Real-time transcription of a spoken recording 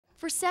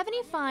For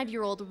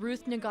 75-year-old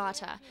Ruth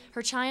Nagata,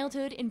 her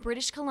childhood in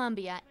British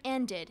Columbia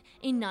ended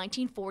in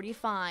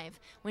 1945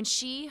 when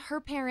she,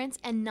 her parents,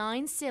 and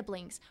 9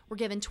 siblings were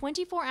given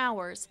 24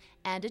 hours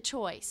and a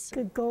choice. You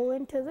could go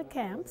into the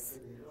camps,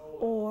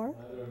 or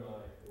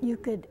you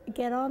could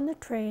get on the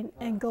train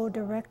and go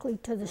directly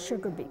to the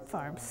sugar beet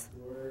farms,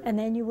 and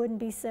then you wouldn't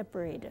be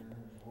separated.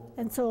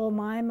 And so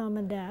my mom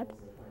and dad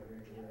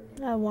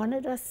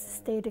wanted us to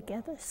stay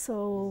together,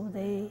 so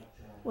they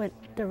went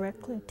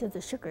directly to the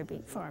sugar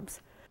beet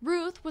farms.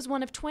 Ruth was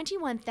one of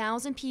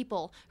 21,000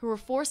 people who were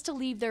forced to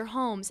leave their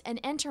homes and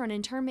enter an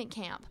internment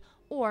camp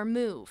or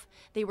move.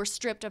 They were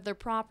stripped of their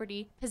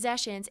property,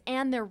 possessions,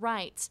 and their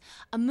rights,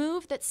 a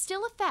move that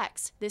still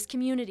affects this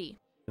community.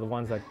 The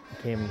ones that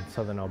came in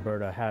southern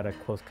Alberta had a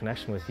close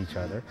connection with each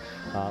other.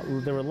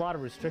 There were a lot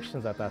of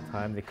restrictions at that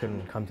time. They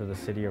couldn't come to the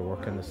city or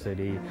work in the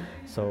city,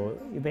 so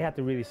they had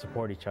to really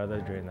support each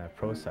other during that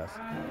process.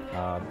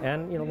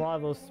 And a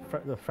lot of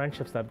the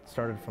friendships that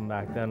started from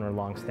back then are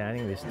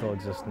long-standing. They still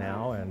exist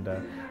now, and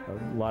a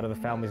lot of the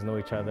families know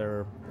each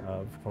other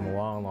from a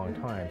long, long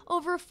time.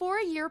 Over a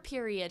 4-year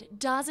period,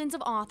 dozens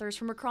of authors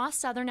from across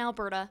southern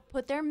Alberta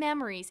put their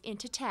memories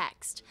into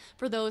text.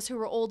 For those who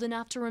were old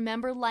enough to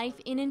remember life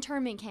in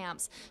internment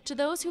camps, to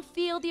those who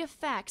feel the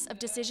effects of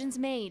decisions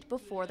made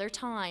before their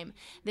time.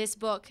 This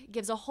book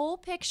gives a whole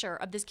picture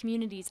of this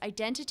community's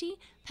identity,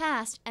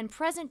 past and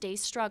present day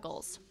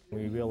struggles.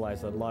 We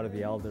realized that a lot of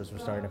the elders were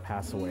starting to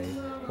pass away.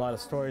 A lot of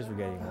stories were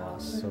getting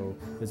lost. So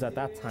it was at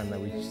that time that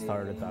we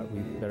started that we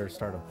better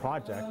start a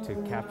project to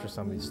capture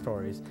some of these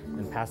stories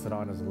and pass it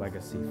on as a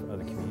legacy for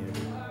the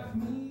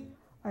community.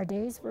 Our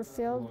days were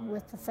filled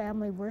with the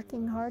family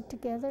working hard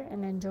together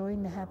and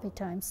enjoying the happy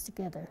times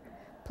together.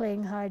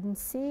 Playing hide and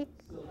seek,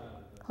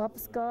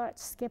 hopscotch,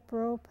 skip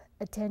rope,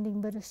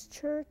 attending Buddhist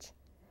church,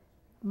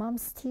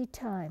 Mom's tea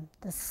time,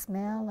 the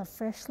smell of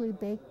freshly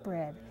baked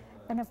bread,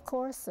 and of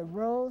course the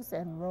rows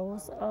and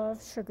rows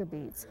of sugar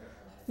beets,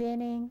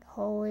 thinning,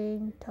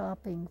 hoeing,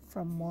 topping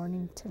from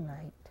morning to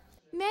night.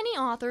 Many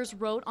authors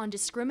wrote on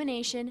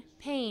discrimination,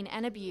 pain,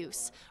 and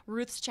abuse.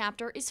 Ruth's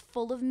chapter is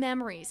full of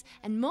memories,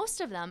 and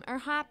most of them are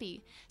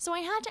happy. So I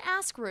had to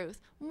ask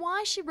Ruth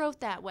why she wrote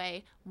that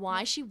way,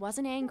 why she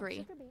wasn't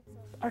angry.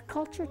 Our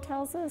culture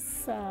tells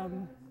us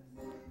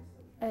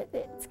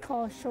it's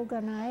called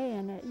shogunai,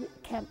 and it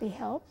can't be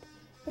helped.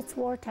 It's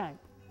wartime.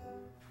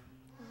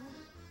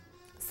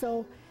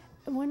 So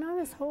when I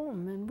was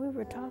home and we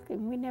were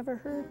talking, we never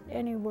heard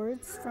any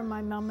words from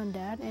my mom and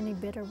dad, any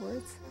bitter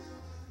words.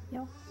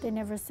 They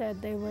never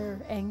said they were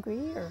angry,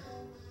 or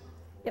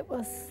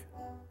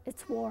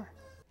it's war.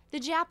 The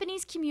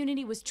Japanese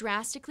community was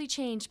drastically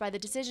changed by the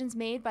decisions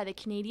made by the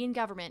Canadian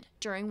government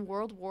during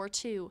World War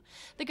II.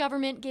 The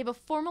government gave a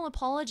formal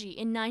apology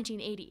in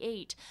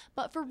 1988,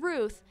 but for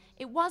Ruth,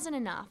 it wasn't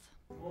enough.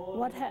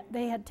 What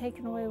they had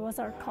taken away was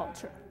our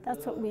culture.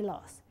 That's what we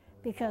lost,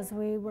 because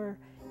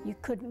you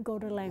couldn't go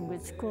to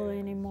language school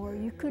anymore.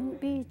 You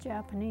couldn't be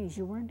Japanese.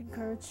 You weren't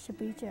encouraged to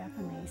be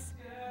Japanese.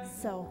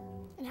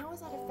 And how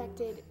has that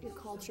affected your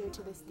culture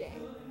to this day?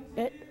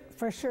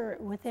 For sure,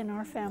 within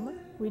our family,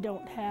 we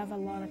don't have a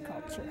lot of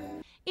culture.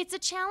 It's a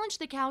challenge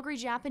the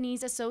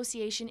Calgary-Japanese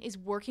Association is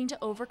working to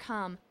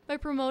overcome by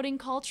promoting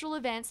cultural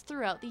events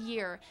throughout the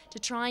year to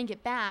try and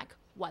get back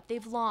what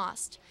they've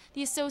lost.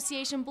 The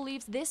association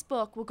believes this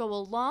book will go a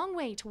long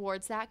way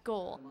towards that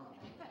goal.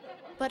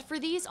 But for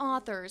these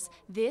authors,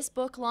 this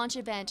book launch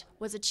event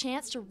was a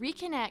chance to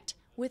reconnect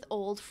with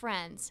old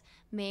friends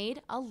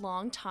made a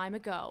long time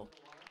ago.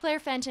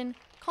 Fenton,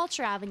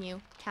 Culture Avenue,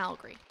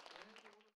 Calgary.